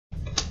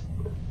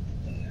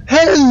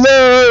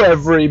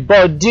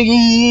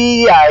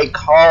everybody, I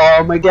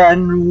come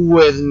again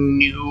with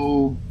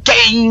new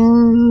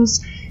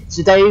games.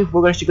 Today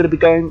we're actually going to be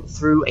going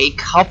through a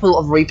couple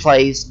of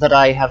replays that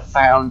I have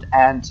found,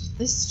 and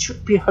this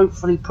should be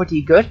hopefully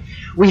pretty good.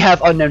 We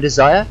have Unknown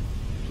Desire,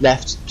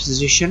 left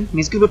position, and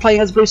he's going to be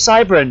playing as Blue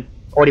Cybran,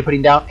 already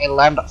putting down a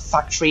land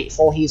factory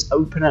for his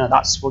opener.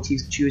 That's what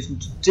he's choosing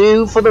to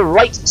do. For the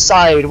right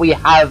side we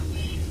have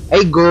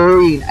a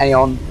green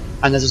Aeon,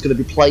 and this is going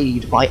to be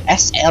played by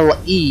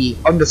SLE_CN.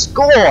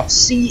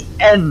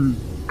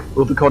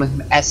 We'll be calling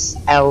him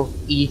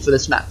SLE for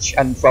this match,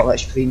 and for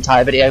actually for the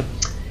entire video.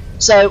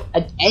 So,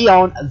 an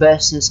Aeon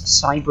versus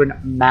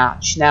Cybran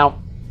match. Now,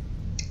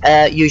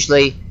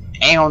 usually,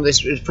 Aeon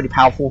is pretty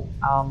powerful.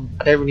 I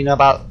don't really know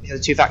about the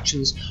other two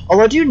factions,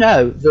 although I do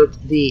know that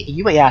the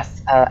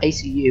UAF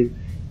ACU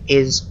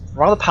is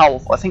rather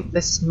powerful. I think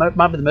this might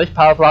be the most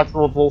powerful out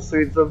of all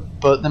three of them,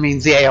 but that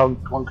means the Aeon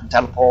one can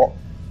teleport,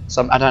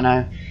 so I don't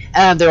know.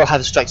 And they all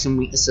have strengths and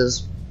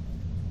weaknesses.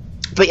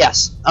 But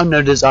yes,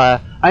 Unknown Desire.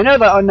 I know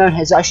that Unknown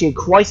is actually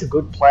quite a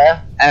good player.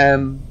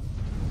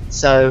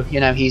 So, you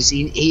know, he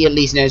at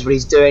least knows what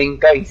he's doing.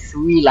 Going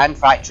 3 land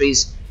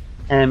factories.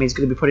 He's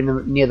going to be putting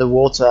them near the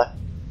water.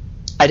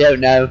 I don't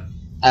know.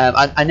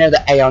 I know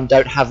that Aeon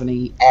don't have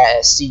any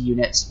air sea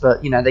units,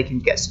 but, you know, they can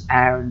get some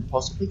air and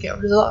possibly get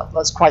rid of that.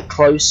 That's quite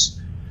close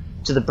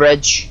to the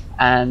bridge,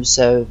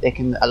 so they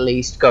can at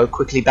least go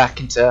quickly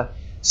back into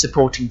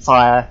supporting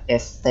fire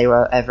if they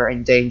were ever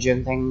in danger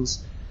and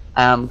things.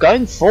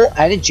 Going full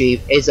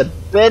energy is a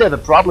bit of a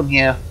problem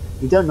here.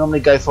 You don't normally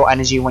go full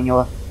energy when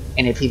you're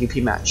in a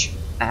PvP match.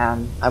 I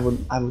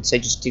would say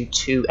just do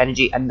 2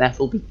 energy and that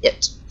will be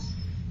it.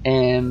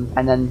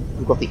 And then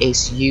we've got the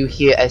ACU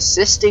here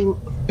assisting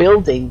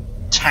building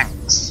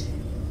tanks.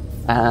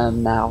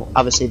 Now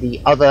obviously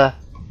the other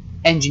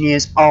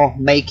engineers are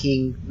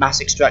making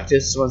mass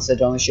extractors, so once they're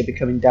done they should be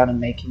coming down and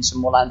making some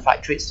more land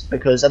factories,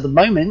 because at the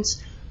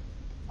moment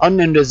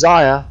Unknown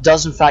Desire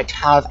does in fact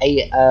have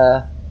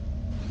an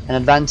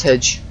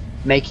advantage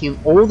making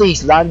all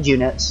these land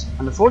units,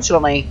 and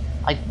unfortunately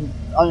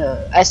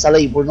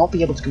SLE will not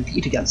be able to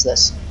compete against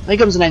this. Here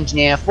comes an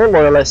engineer, 4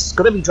 loyalists,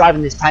 going to be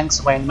driving these tanks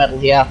away in the middle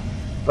here,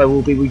 but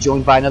will be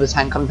rejoined by another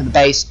tank coming from the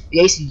base. The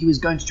ACU is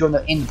going to join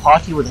the in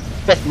party with a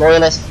 5th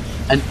loyalist,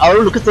 and oh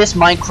look at this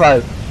micro!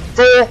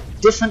 4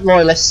 different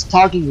loyalists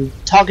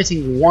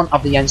targeting one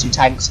of the Yensu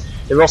tanks.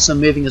 They're also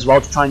moving as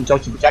well to try and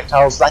dodge the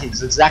projectiles. That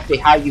is exactly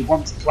how you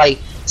want to play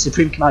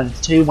Supreme Commander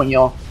 2 when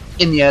you're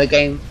in the early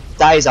game.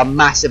 That is a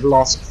massive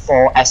loss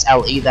for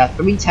SLE there.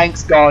 3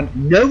 tanks gone,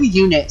 no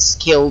units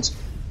killed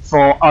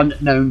for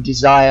Unknown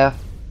Desire.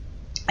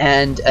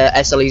 And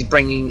SLE is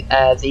bringing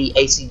the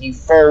ACU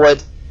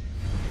forward.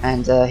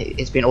 And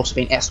it's also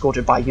been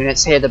escorted by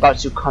units here. They're about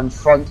to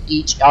confront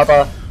each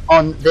other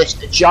on this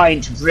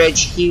giant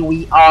bridge. Here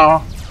we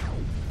are.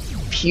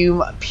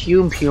 Pume,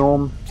 pume,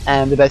 pume.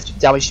 And they both do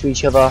damage to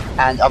each other.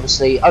 And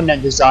obviously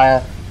Unknown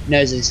Desire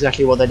knows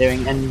exactly what they're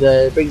doing and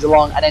brings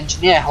along an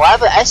engineer.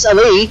 However,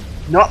 SLE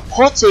not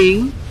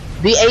putting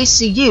the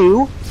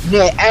ACU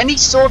near any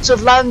sort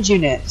of land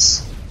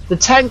units. The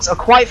tanks are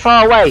quite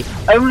far away,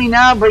 only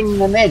now bringing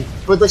them in,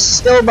 but they're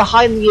still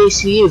behind the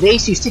ACU. The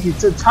ACU is taking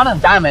a ton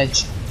of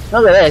damage.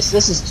 Look at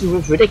this is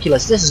too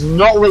ridiculous. This is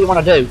not what you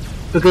want to do,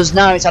 because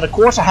now it's at a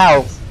quarter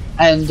health,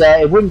 and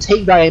it wouldn't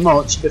take very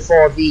much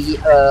before the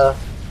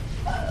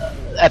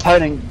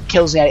opponent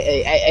kills the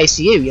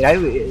ACU, you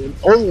know.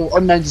 All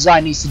Unknown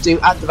Desire needs to do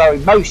at the very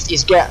most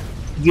is get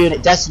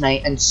unit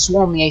detonate and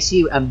swarm the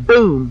ACU, and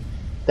boom,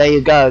 there you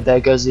go, there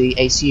goes the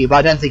ACU. But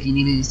I don't think he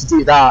needs to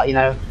do that, you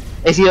know.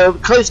 If you're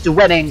close to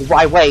winning,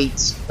 why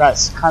wait?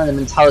 That's kind of the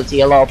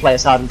mentality a lot of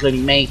players have,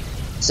 including me.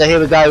 So here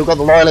we go, we've got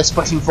the loyalists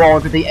pushing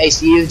forward with the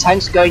ACU. The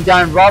tanks going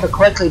down rather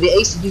quickly. The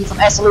ACU from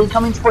SLE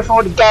coming to push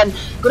forward again.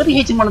 Going to be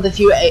hitting one of the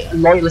few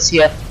loyalists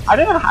here. I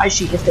don't know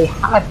actually if they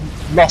have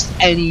lost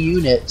any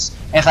units.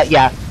 In fact,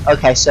 yeah,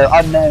 okay, so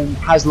Unknown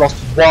has lost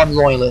 1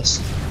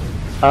 loyalist.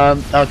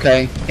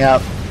 Okay, yeah,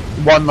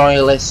 1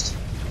 loyalist.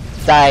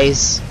 That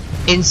is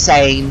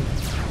insane.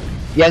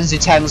 Yensu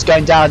Tang's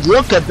going down.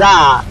 Look at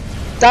that!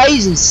 That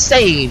is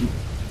insane!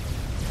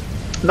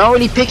 Not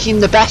really picking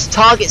the best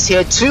targets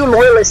here. 2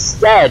 loyalists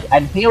dead,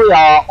 and here we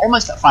are,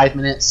 almost at 5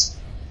 minutes,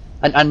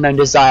 and Unknown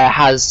Desire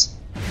has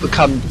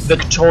become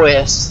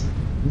victorious.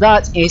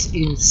 That is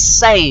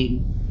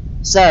insane.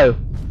 So,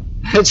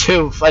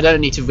 I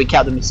don't need to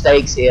recount the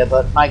mistakes here,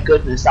 but my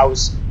goodness, that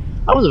was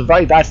a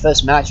very bad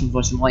first match,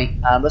 unfortunately.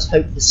 Let's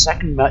hope the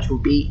second match will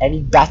be any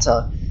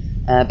better.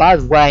 By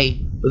the way,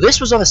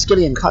 this was on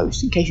Ascilian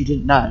Coast, in case you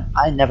didn't know.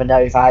 I never know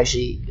if I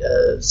actually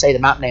say the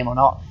map name or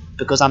not,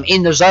 because I'm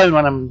in the zone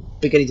when I'm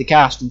beginning to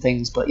cast and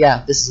things, but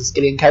yeah, this is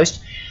Ascilian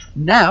Coast.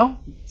 Now,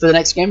 for the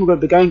next game, we're going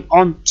to be going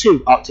on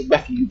to Arctic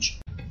Refuge.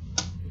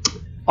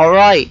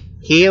 Alright,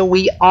 here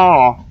we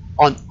are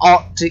on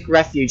Arctic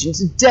Refuge, and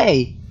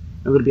today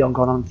we're going to be going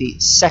on the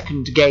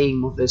second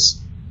game of this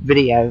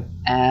video.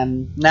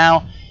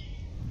 Now,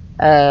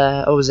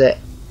 what was it?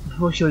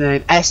 What's your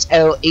name?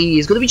 SLE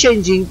is going to be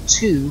changing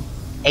to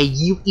a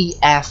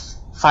UEF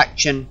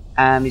faction.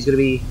 He's going to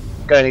be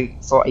going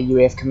for a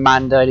UAF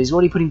commander, and he's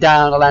already putting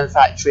down a land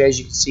factory, as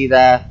you can see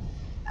there.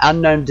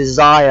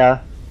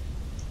 Unknowndesire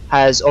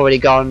has already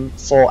gone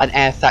for an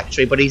air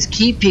factory, but he's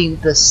keeping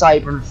the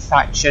Cybran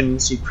faction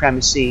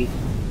supremacy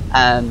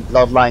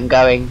bloodline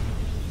going,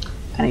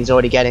 and he's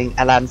already getting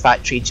a land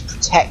factory to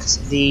protect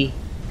the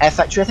air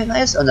factory, I think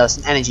that is. Oh no, it's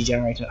an energy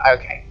generator.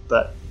 Okay,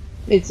 but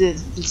it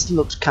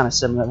looks kind of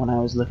similar when I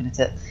was looking at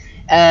it.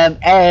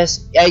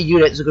 Air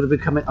units are going to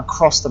be coming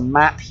across the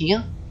map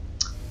here,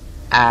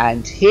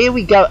 and here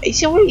we go.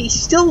 He's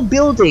still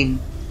building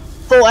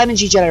 4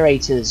 energy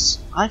generators.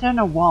 I don't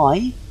know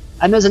why.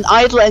 And there's an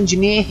idle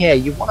engineer here.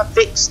 You want to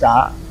fix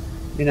that,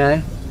 you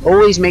know.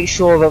 Always make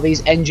sure that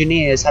these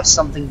engineers have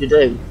something to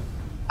do.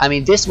 I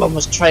mean, this one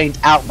was trained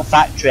out the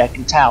factory, I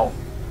can tell.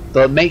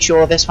 But make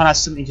sure this one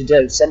has something to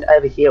do. Send it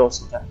over here or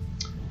something.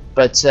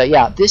 But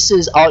yeah, this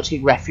is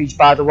Arctic Refuge,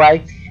 by the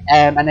way.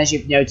 And as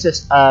you've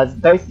noticed,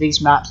 both of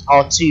these maps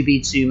are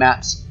 2v2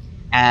 maps.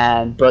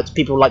 But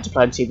people like to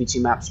play on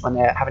 2v2 maps when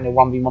they're having a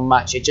 1v1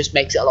 match. It just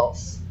makes it a lot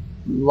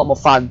more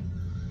fun.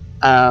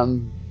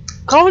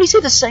 Can't really say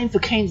the same for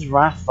Kane's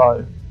Wrath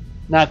though,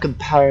 now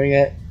comparing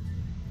it.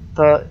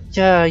 But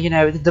yeah, you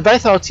know, they're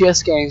both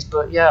RTS games,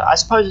 but yeah, I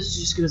suppose it's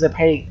just because they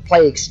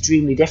play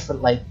extremely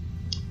differently.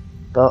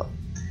 But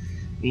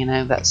you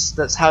know,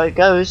 that's how it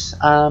goes.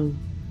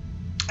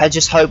 I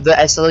just hope that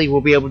SLE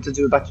will be able to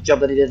do a better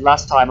job than he did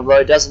last time, although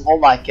it doesn't look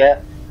like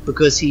it,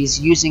 because he's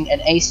using an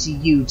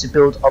ACU to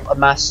build up a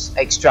mass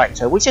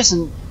extractor, which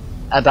isn't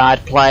a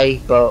bad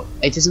play, but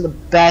it isn't the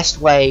best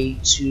way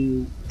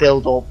to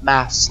build up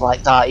mass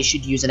like that. You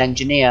should use an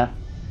engineer.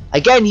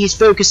 Again, he's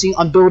focusing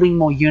on building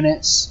more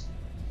units.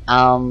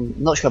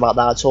 Not sure about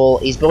that at all.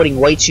 He's building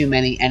way too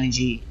many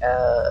energy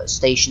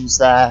stations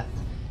there,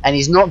 and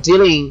he's not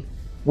dealing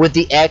with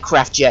the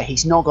aircraft yet.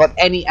 He's not got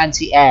any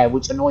anti-air,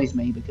 which annoys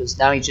me, because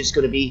now he's just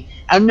going to be...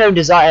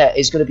 Unknowndesire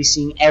is going to be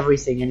seeing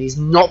everything, and he's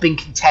not been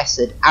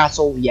contested at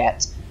all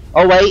yet.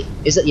 Oh wait,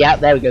 is it? Yeah,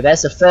 there we go.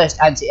 There's the first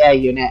anti-air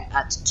unit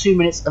at 2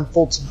 minutes and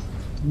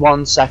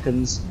 41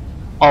 seconds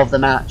of the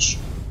match.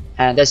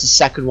 And there's the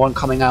second one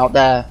coming out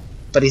there.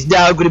 But he's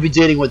now going to be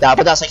dealing with that.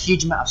 But that's a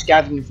huge amount of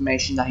scouting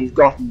information that he's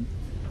gotten.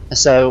 And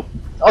so,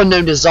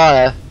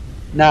 Unknowndesire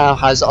now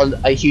has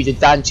a huge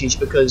advantage,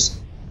 because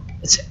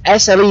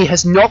SLE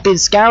has not been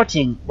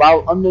scouting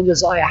while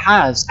Unknowndesire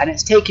has. And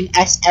it's taken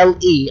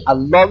SLE a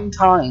long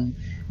time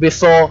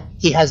before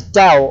he has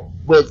dealt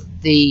with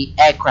the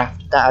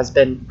aircraft that has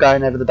been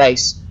going over the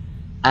base.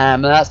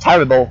 And that's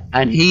terrible.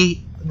 And the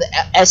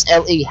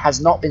SLE has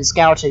not been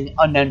scouting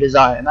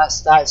Unknowndesire, and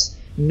that's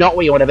not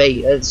where you want to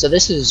be. So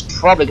this is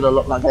probably going to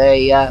look like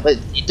a but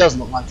it doesn't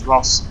look like a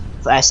loss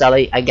for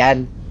SLE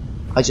again.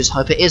 I just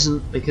hope it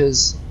isn't,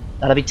 because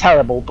that'd be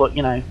terrible. But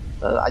you know,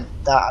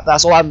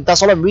 that's all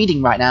I'm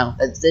reading right now.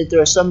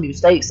 There are some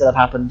mistakes that have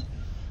happened.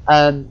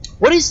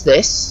 What is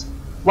this?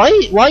 Why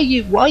are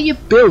you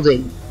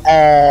building?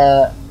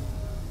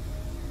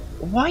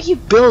 Why are you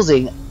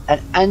building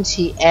an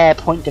anti-air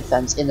point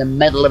defense in the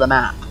middle of the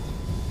map?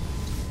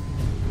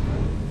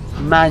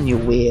 Man, you're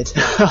weird.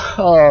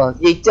 Oh,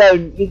 you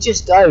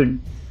just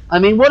don't. I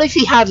mean, what if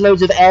he had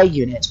loads of air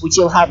units, which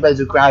he'll have loads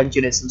of ground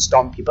units and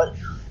stomp you, but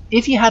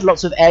if you had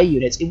lots of air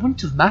units, it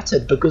wouldn't have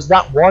mattered, because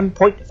that one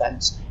point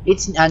defense,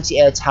 it's an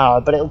anti-air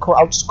tower, but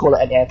I'll just call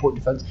it an air point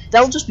defense.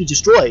 That'll just be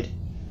destroyed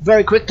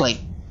very quickly.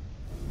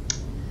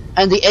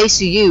 And the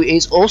ACU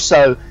is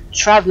also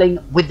travelling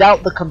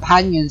without the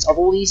companions of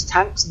all these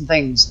tanks and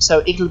things,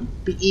 so it'll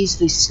be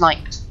easily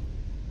sniped.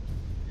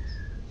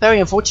 Very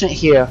unfortunate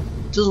here.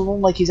 Doesn't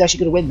look like he's actually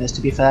going to win this,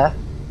 to be fair.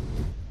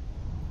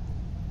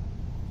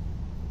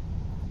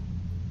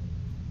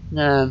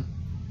 No.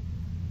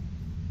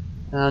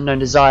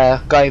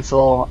 Unknowndesire going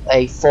for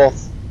a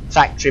 4th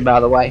factory, by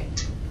the way.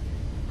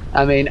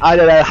 I mean, I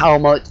don't know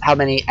how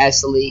many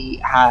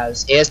SLE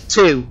has. He has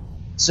 2.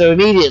 So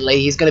immediately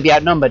he's going to be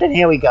outnumbered, and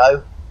here we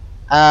go.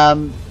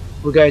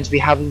 We're going to be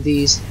having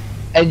these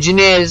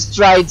engineers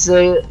try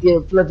to, you know,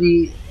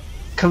 bloody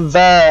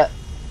convert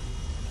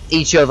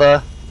each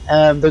other.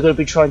 They're going to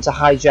be trying to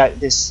hijack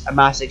this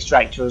mass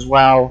extractor as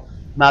well.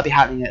 Might be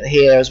happening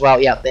here as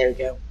well. Yeah, there we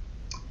go.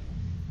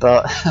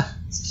 But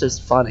it's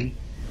just funny.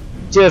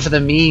 Do it for the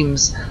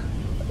memes.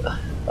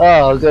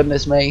 Oh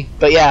goodness me.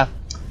 But yeah,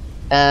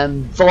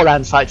 4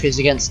 land factories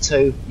against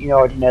 2. You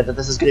already know that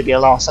this is going to be a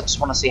loss. I just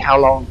want to see how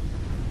long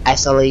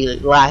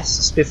SLE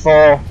lasts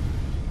before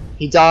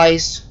he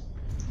dies,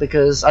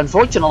 because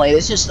unfortunately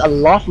there's just a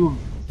lot of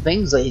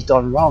things that he's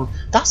done wrong.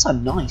 That's a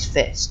nice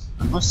fist,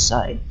 I must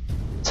say.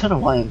 I don't know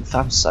why I'm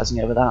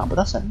fantasizing over that, but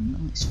that's a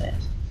nice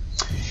fist.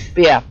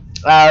 But yeah,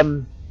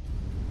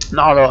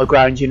 not a lot of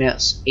ground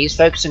units. He's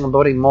focusing on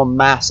building more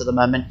mass at the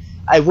moment.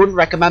 I wouldn't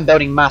recommend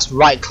building mass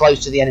right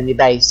close to the enemy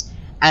base.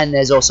 And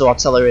there's also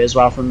artillery as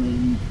well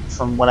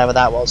from whatever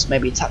that was.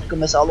 Maybe a tactical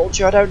missile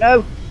launcher, I don't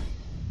know.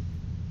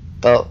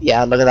 But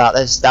yeah, look at that.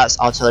 That's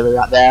artillery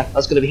right there.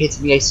 That's going to be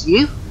hitting the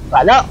ACU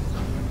like that,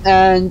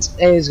 and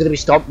it's going to be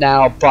stopped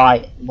now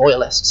by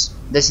loyalists.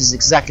 This is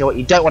exactly what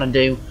you don't want to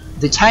do.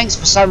 The tanks,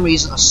 for some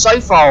reason, are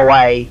so far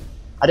away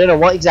I don't know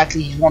what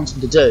exactly he's wanting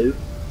to do.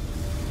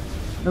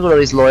 Look at all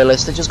these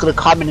loyalists. They're just going to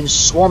come in and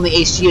swarm the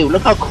ACU.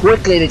 Look how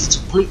quickly they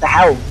just deplete the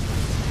health.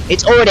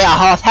 It's already at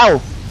half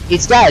health.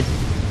 It's dead.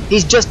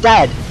 He's just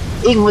dead.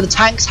 Even with the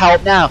tank's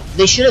help now.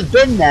 They should have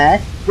been there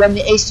when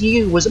the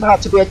ACU was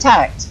about to be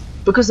attacked.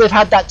 Because they've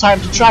had that time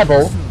to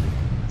travel,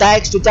 that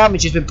extra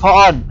damage has been put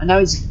on. And now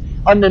his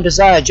Unknown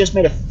Desire just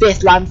made a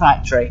 5th land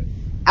factory.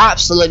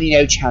 Absolutely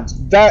no chance.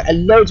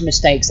 Loads of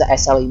mistakes that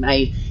SLE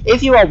made.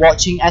 If you are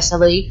watching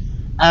SLE,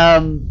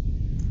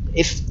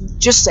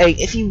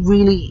 if you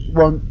really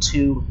want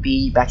to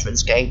be better in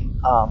this game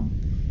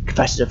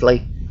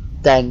competitively,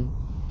 then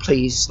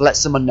please let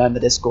someone know in the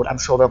Discord. I'm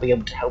sure they'll be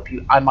able to help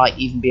you. I might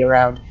even be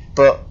around,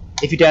 but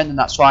if you don't, then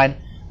that's fine.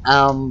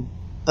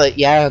 But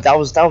yeah, that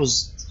was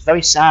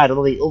very sad.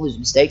 All these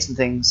mistakes and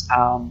things.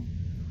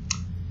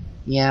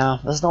 Yeah,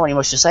 there's not really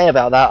much to say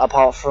about that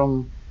apart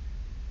from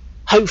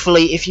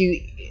hopefully if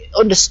you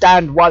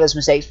understand why those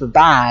mistakes were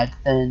bad,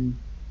 then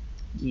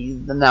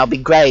that'll be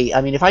great.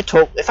 I mean, if I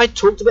talked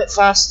a bit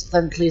fast,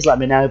 then please let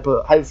me know.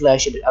 But hopefully, I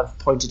should have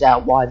pointed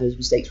out why those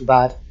mistakes were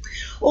bad.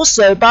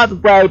 Also, by the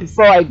way,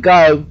 before I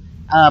go,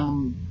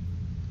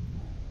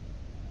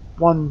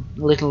 one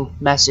little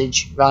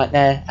message right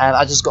there.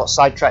 I just got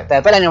sidetracked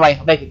there. But anyway,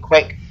 I'll make it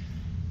quick.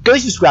 Go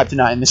subscribe to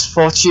Night in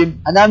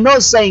Misfortune, and I'm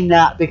not saying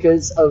that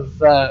because of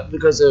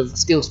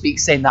Skill Speak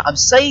saying that. I'm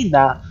saying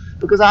that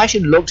because I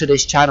actually looked at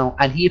his channel,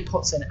 and he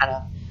puts in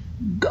an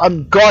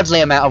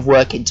ungodly amount of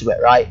work into it.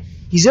 Right?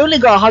 He's only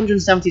got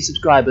 170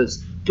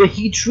 subscribers, but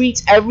he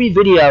treats every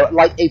video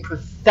like a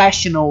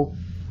professional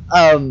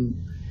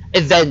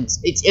event.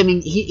 I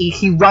mean,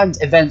 he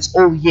runs events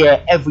all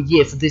year, every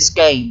year for this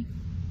game,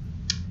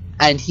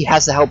 and he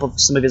has the help of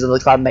some of his other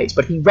clan mates.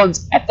 But he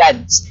runs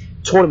events,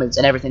 tournaments,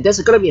 and everything. There's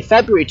going to be a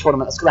February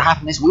tournament that's going to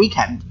happen this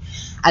weekend,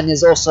 and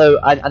there's also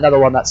another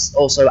one that's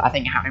also I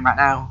think happening right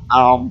now.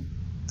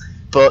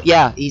 But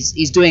yeah,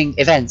 he's doing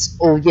events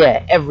all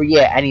year, every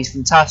year, and he's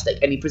fantastic.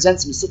 And he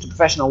presents them in such a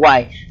professional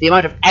way. The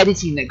amount of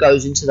editing that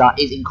goes into that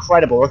is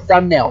incredible. The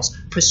thumbnails,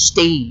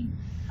 pristine.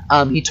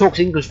 He talks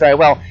English very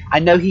well. I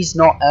know he's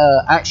not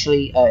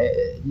actually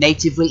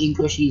natively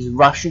English. He's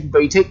Russian,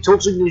 but he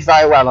talks English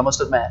very well, I must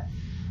admit.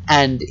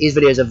 And his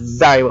videos are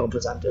very well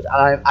presented.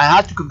 And I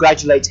have to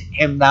congratulate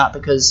him that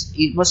because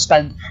he must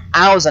spend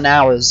hours and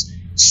hours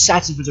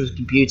sat in front of his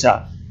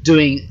computer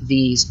doing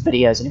these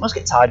videos, and he must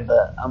get tired of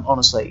it.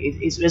 Honestly,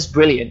 it's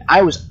brilliant.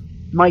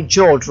 My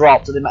jaw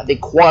dropped at the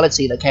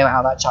quality that came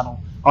out of that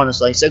channel.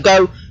 Honestly, so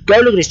go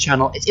look at his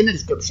channel. It's in the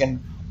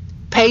description.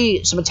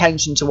 Pay some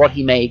attention to what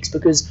he makes,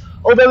 because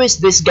although it's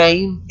this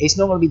game, it's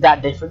not going to be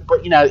that different.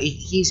 But you know,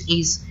 he's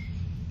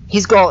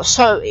got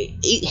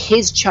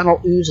his channel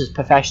oozes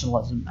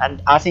professionalism,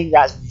 and I think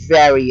that's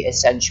very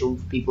essential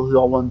for people who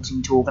are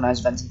wanting to organize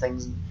events and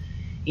things. And,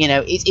 you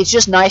know, it's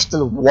just nice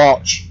to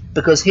watch.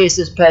 Because here's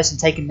this person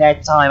taking their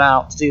time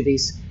out to do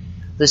these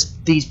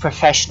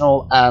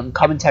professional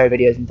commentary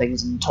videos and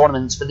things and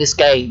tournaments for this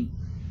game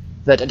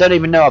that I don't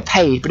even know are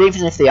paid. But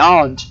even if they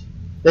aren't,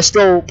 they're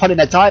still putting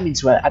their time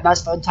into it, and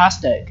that's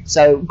fantastic.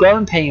 So go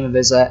and pay him a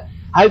visit.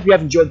 I hope you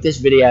have enjoyed this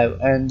video,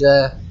 and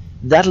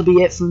that'll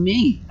be it from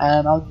me.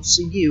 And I'll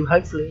see you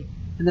hopefully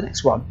in the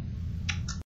next one.